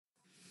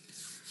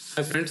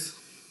Hi friends,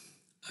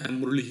 I am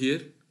Murli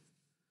here.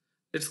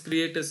 Let's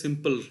create a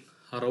simple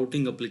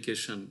routing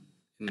application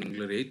in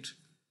Angular 8.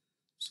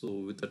 So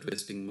without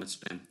wasting much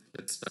time,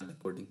 let's start the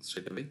coding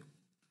straight away.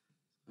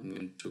 I'm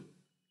going to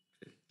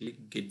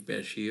click git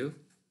bash here.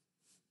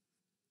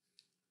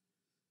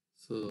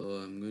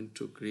 So I'm going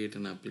to create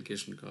an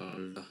application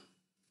called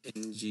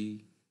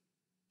ng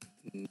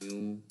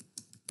new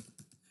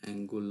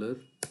Angular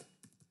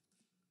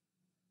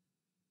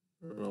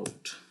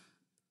route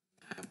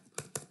app.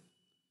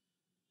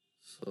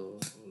 So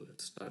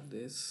let's start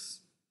this.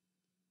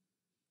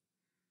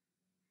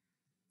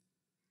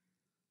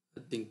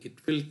 I think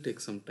it will take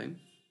some time.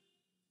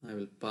 I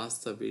will pause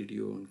the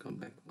video and come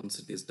back once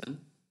it is done.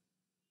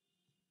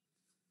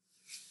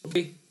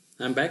 Okay,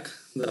 I'm back.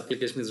 The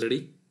application is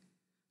ready.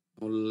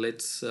 Now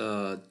let's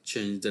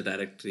change the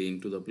directory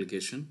into the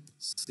application.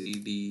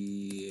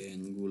 cd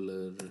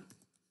angular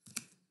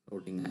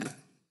routing app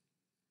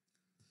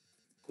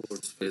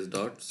code space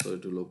dot, so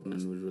it will open in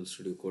Visual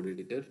Studio Code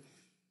Editor.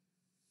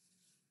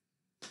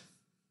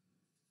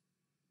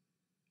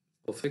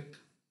 Perfect.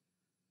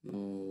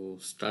 Now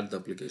start the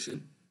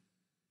application.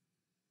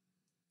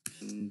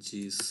 ng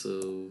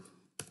serve,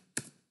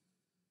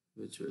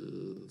 which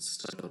will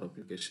start our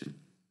application.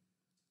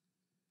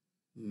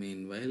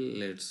 Meanwhile,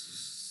 let's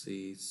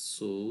see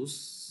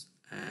source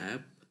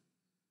app.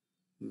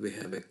 We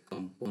have a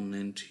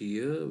component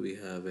here, we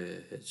have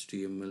a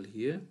HTML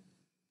here.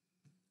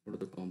 Go to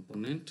the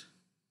component,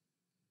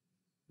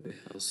 we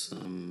have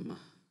some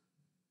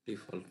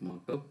default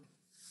markup.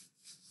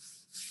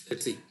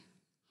 Let's see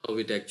how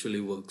it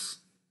actually works.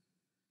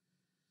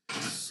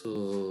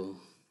 So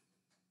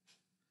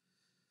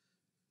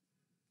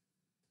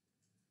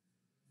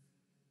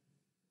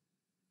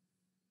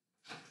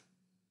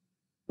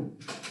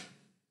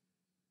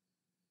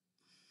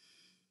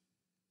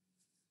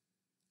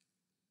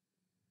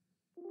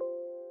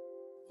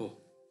oh,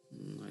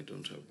 I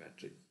don't have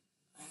battery.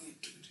 I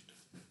need to get it.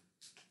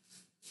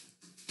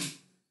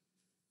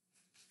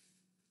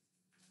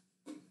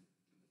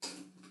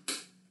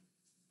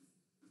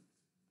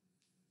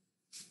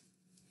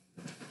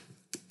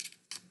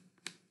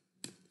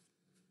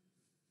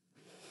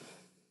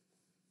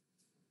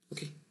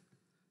 Okay,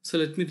 so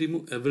let me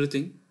remove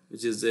everything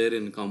which is there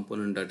in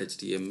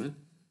component.html.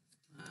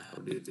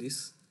 How do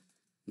this?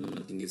 No,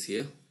 nothing is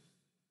here.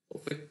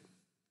 Perfect.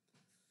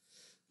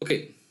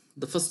 Okay,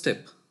 the first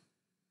step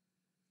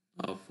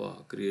of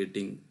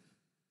creating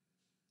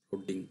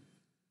routing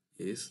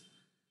is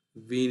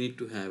we need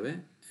to have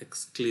a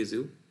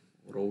exclusive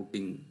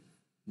routing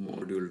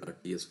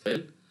module.ts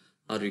file,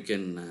 or you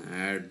can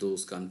add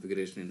those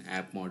configuration in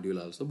app module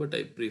also, but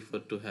I prefer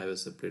to have a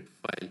separate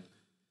file.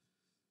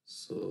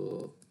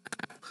 So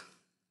app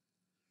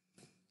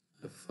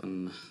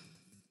fun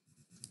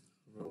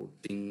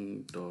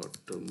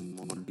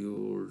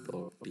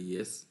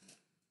routing.module.ts.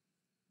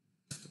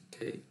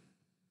 okay,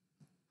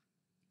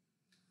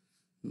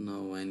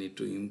 now I need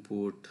to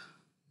import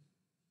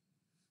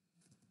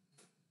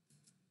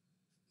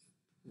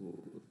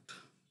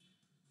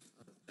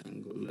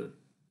Angular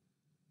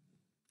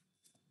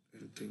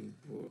and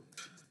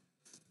import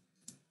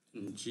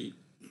ng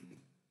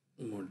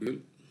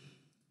module.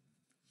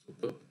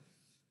 Super.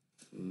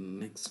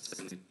 Next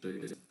I need to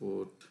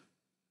import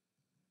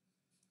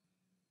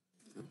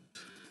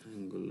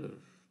Angular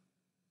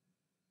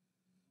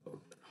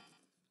router.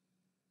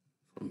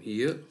 From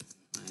here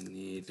I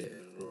need a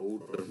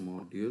router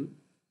module.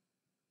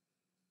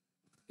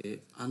 Okay,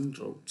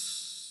 unroutes.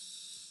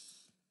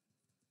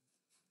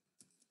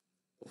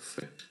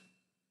 Perfect.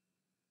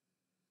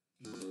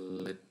 Now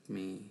let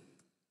me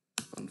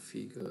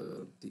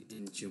configure the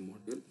ng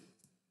module.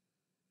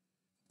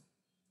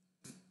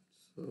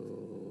 So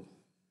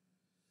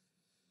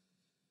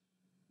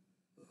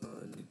I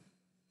need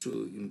to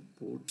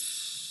import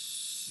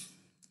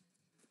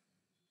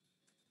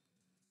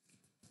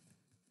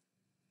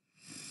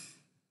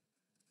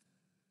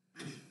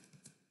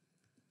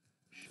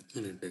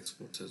and it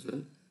exports as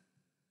well.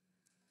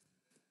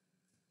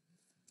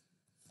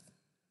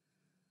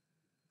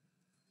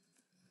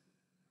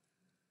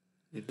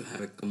 Need to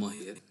have a comma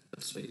here,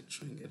 that's why it's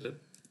showing error.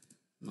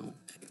 Now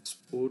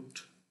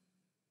export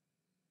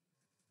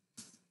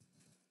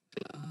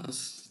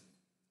class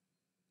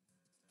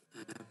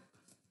app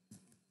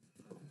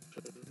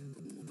router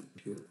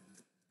module.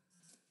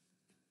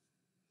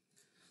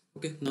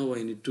 Okay, now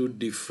I need to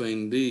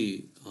define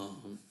the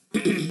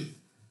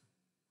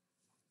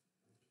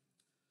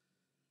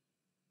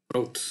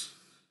routes.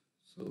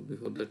 So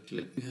before that,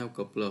 let me have a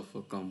couple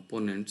of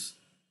components.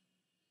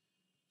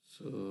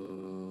 So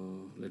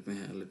let me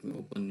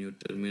open new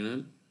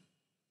terminal.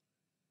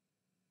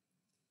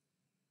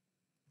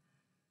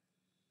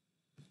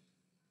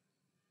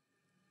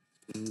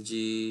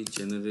 ng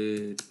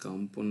generate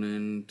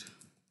component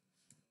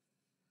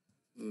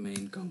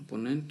main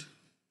component.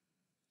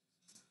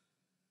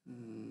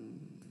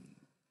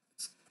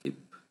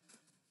 Skip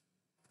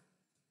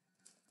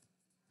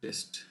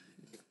test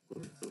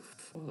equal to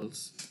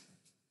false,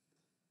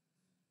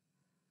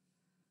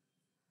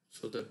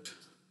 so that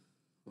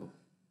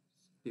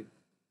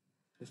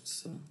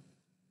Let's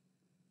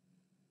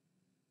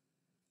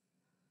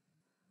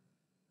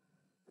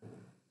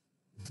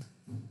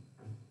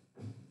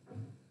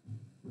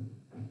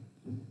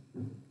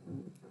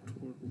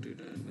what did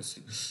I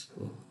missing?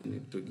 Oh, I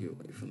need to give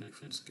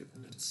hyphen skip.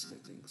 That's, I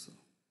think so.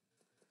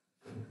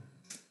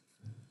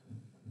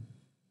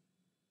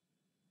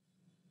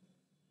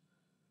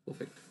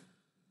 Perfect.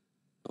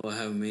 Now I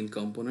have main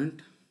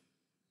component.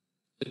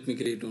 Let me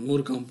create one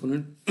more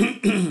component.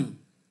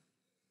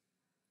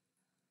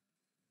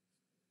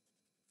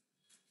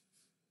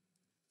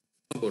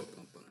 About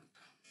component.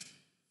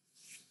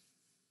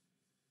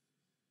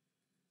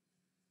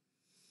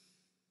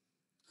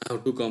 I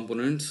have two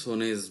components.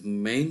 One is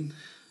main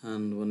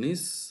and one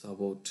is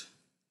about.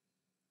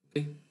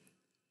 Okay.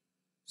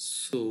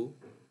 So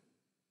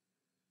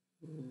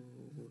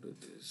what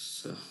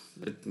is this?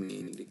 Let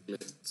me declare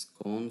it's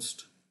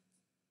const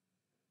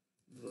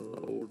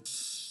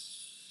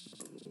routes.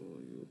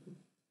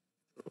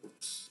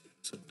 Routes.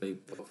 It's a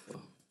type of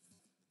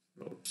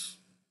routes.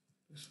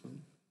 This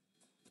one.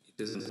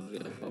 It is an array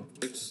of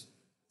objects.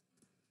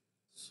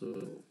 So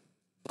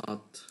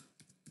path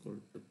equal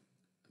to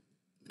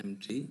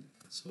empty.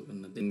 So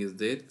when nothing is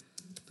there,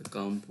 the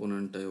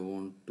component I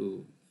want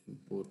to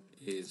import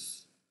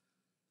is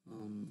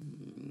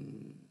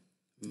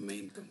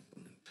main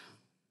component.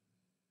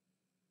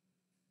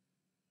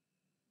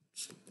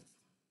 So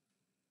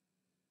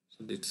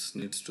this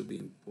needs to be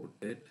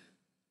imported.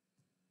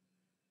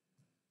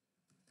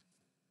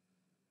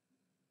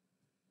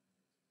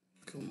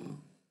 Comma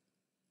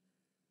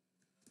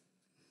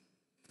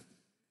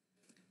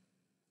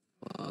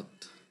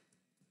path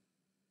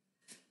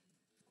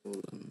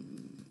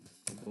colon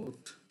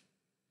about.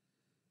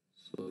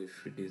 So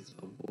if it is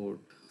about,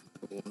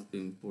 I want to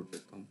import a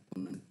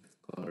component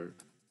called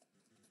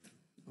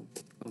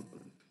about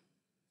component.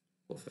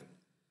 Perfect.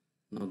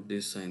 Now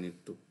this I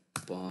need to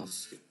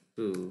pass it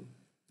to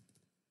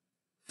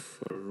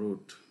for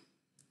root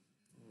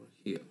over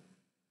here.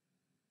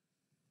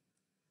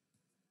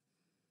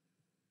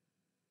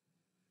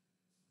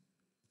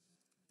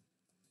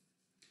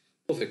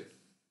 Perfect.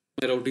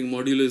 My routing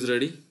module is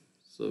ready.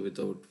 So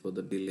without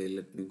further delay,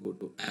 let me go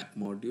to app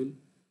module.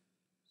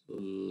 So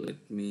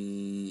let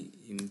me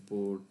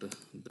import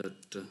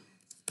that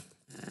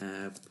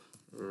app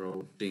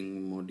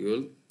routing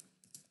module.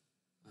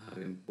 I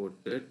have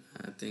imported.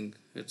 I think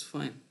it's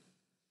fine.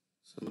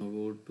 So now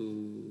go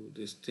to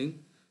this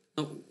thing.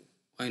 Now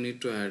I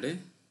need to add a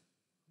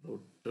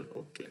router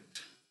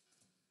outlet.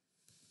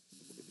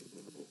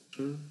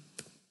 Router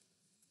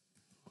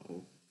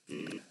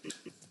outlet.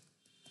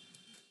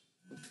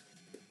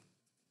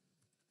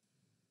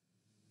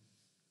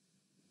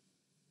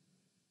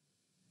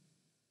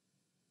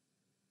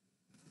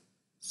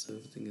 So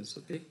everything is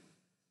okay.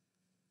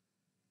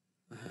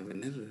 I have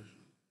an error.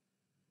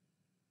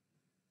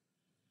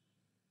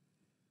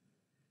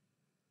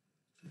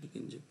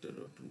 Injector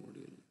router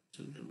module.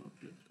 Children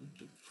outlet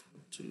conflict for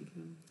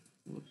children.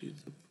 What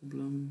is the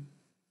problem?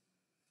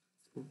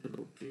 Router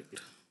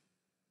outlet.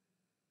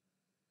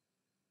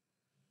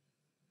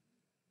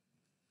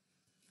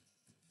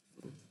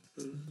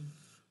 Router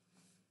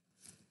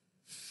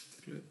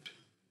outlet.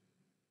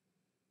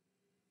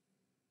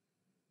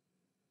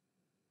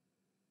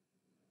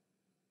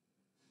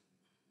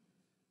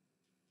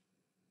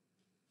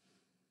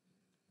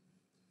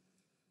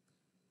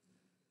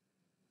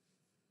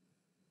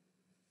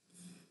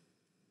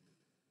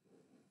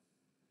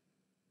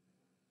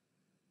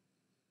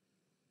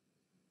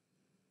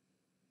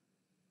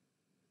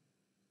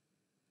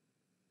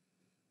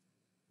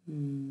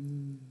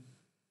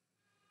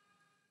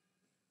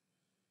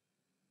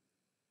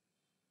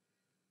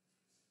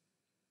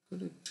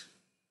 Correct.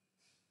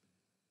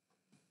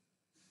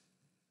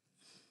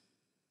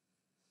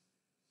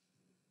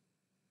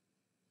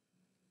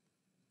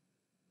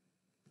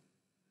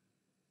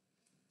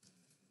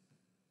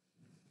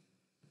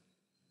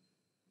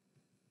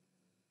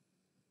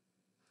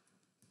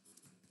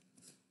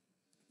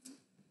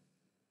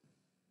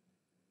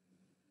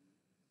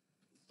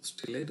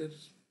 Still error.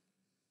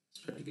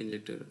 Static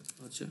injector.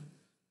 Acha.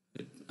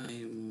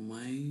 I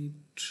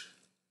might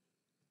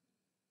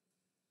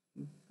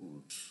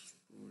import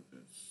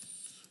providers.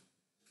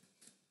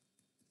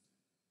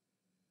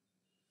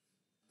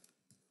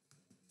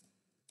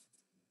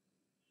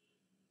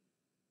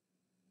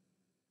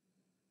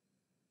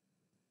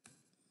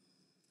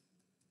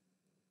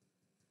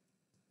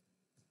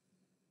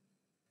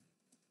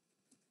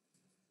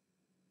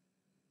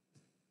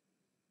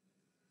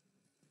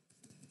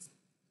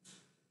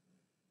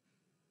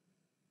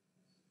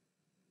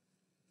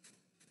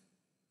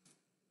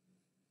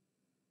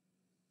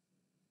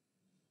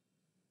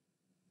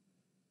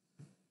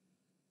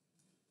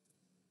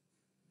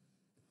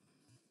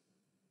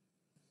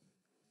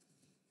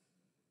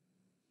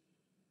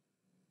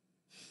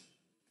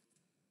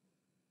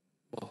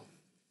 Wow,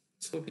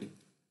 it's okay.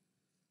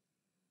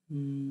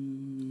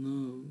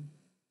 Now,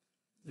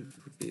 if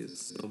it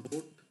is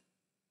about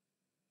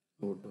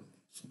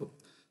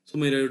so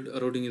my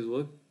routing is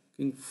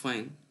working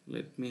fine.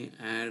 Let me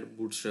add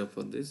bootstrap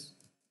for this.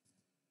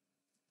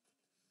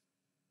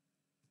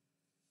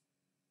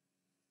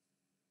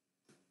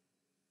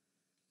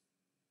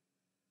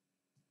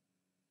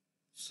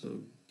 So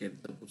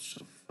get the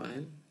bootstrap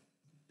file,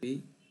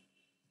 copy.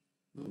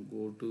 Now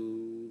go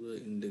to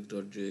the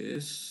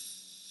index.js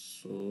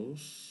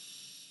source,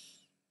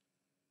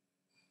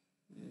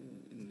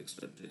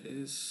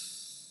 index.js,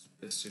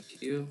 paste it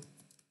here.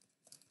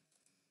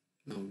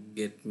 Now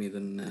get me the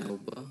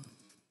navbar.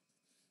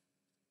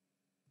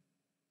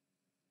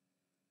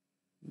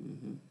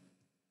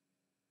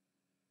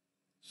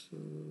 So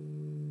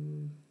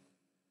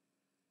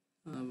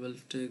I will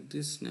take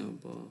this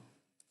navbar.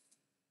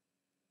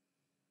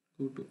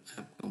 Go to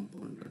app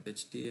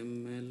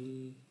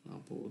component.html.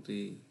 Above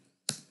the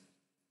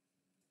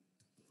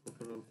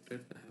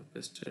outlet, I have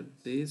pasted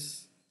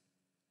this.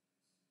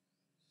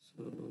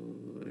 So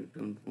I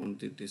don't want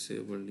the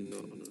disabled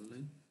URL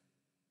line.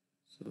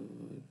 So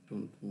I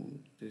don't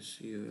want this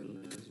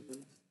URL as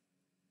well.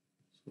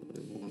 So I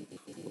want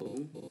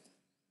home.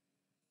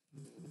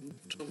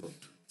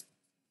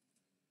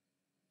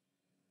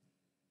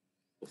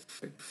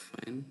 Perfect,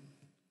 fine.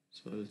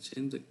 So I'll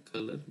change the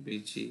color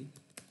BG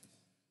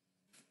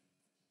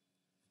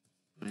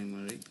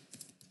primary.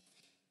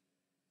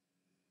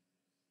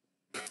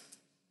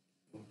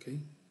 Okay.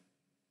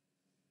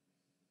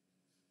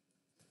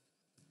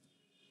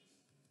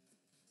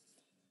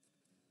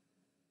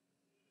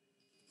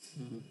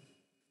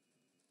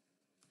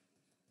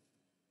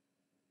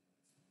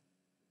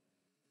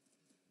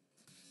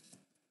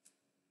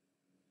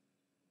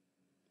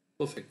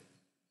 Perfect.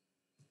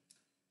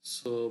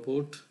 So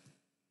about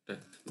that,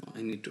 now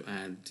I need to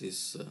add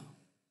this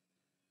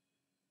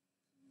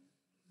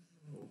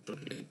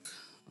router link.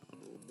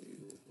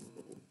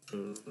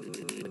 Router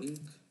link.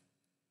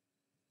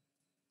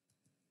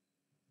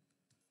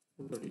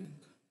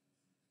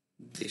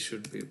 They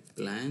should be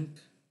blank.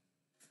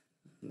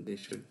 They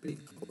should be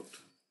out.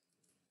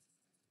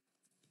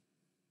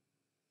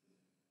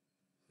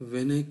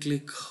 When I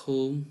click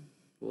home,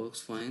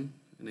 works fine.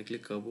 When I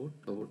click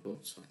about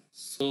works fine.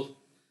 So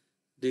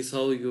this is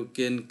how you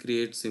can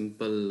create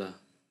simple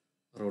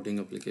routing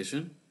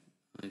application.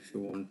 If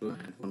you want to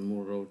add one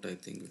more route, I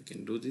think we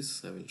can do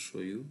this. I will show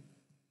you.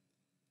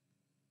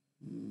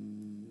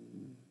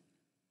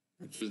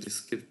 Actually, the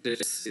script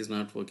is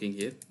not working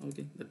here.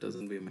 Okay, that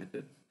doesn't be a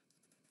matter.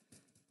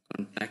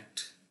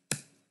 Contact.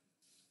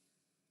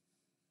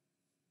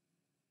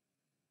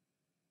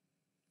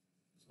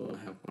 So I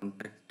have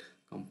contact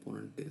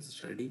component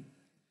is ready.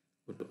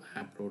 Go to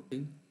app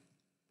routing.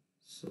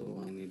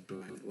 So I need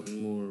to add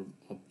one more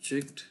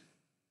object,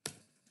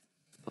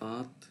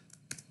 path,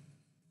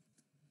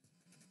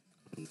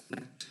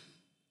 contact,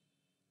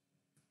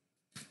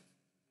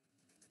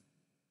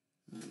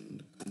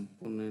 and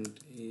component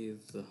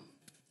is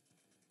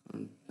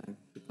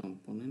contact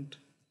component.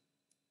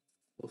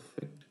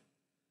 Perfect.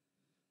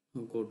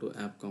 Now go to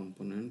app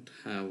component,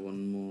 have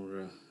one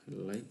more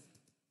line.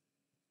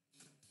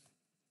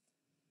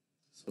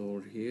 So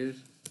over here,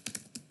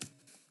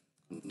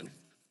 contact.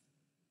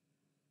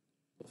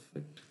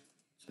 Perfect.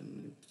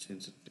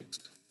 Change the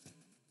text.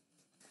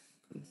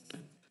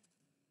 Contact.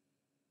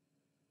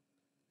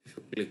 If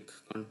you click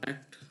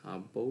contact,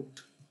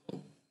 about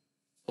home.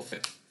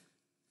 Perfect.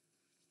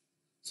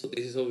 So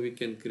this is how we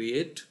can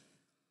create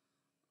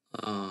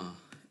a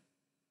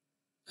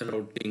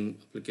routing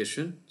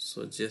application.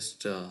 So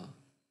just I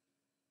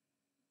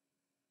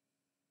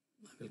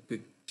will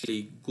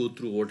quickly go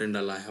through what and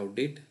all I have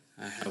did.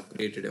 I have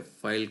created a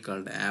file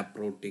called app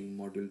routing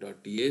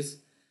module.ts.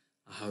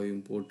 I have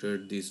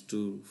imported these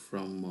two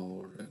from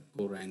our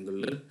core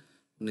Angular.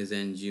 One is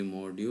ng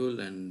module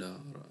and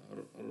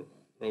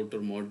router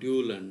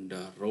module and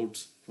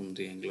routes from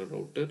the Angular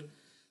router.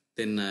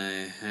 Then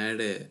I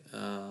had a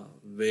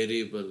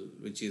variable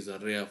which is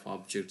array of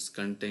objects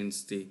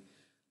contains the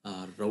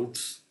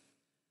routes.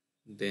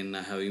 Then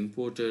I have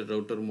imported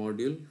router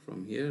module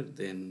from here.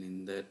 Then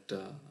in that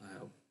I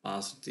have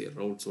passed the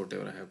routes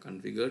whatever I have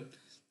configured.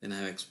 Then I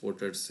have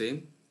exported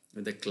same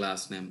with the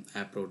class name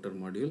app router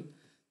module.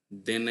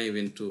 Then I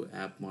went to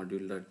app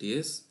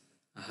module.ts.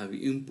 I have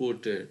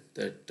imported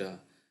that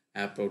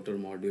app router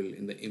module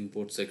in the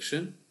import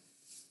section.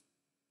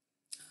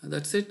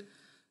 That's it.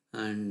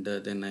 And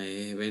then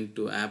I went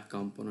to app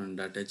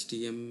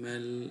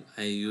component.html.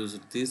 I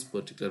used this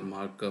particular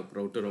markup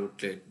router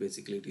outlet.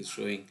 Basically it is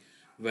showing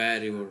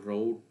where your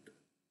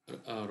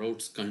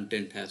route's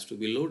content has to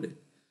be loaded.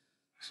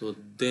 So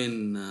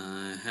then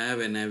I have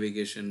a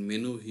navigation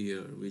menu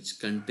here which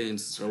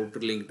contains router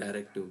link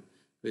directive,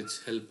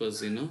 which help us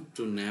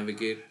to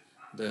navigate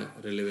the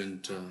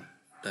relevant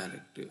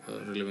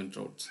relevant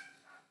routes.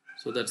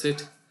 So that's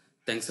it.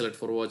 Thanks a lot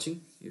for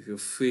watching. If you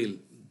feel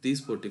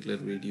this particular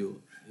video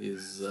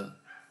is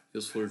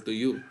useful to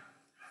you,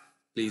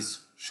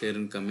 please share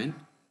and comment.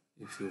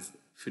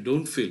 If you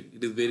don't feel,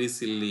 it is very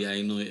silly,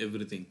 I know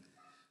everything.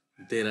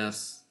 There are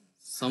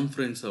some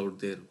friends out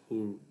there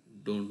who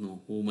don't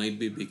know, who might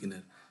be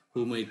beginner,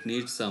 who might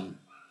need some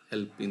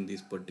help in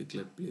this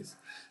particular place.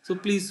 So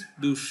please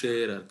do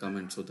share or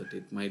comment so that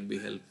it might be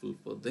helpful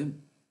for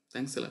them.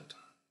 Thanks a lot.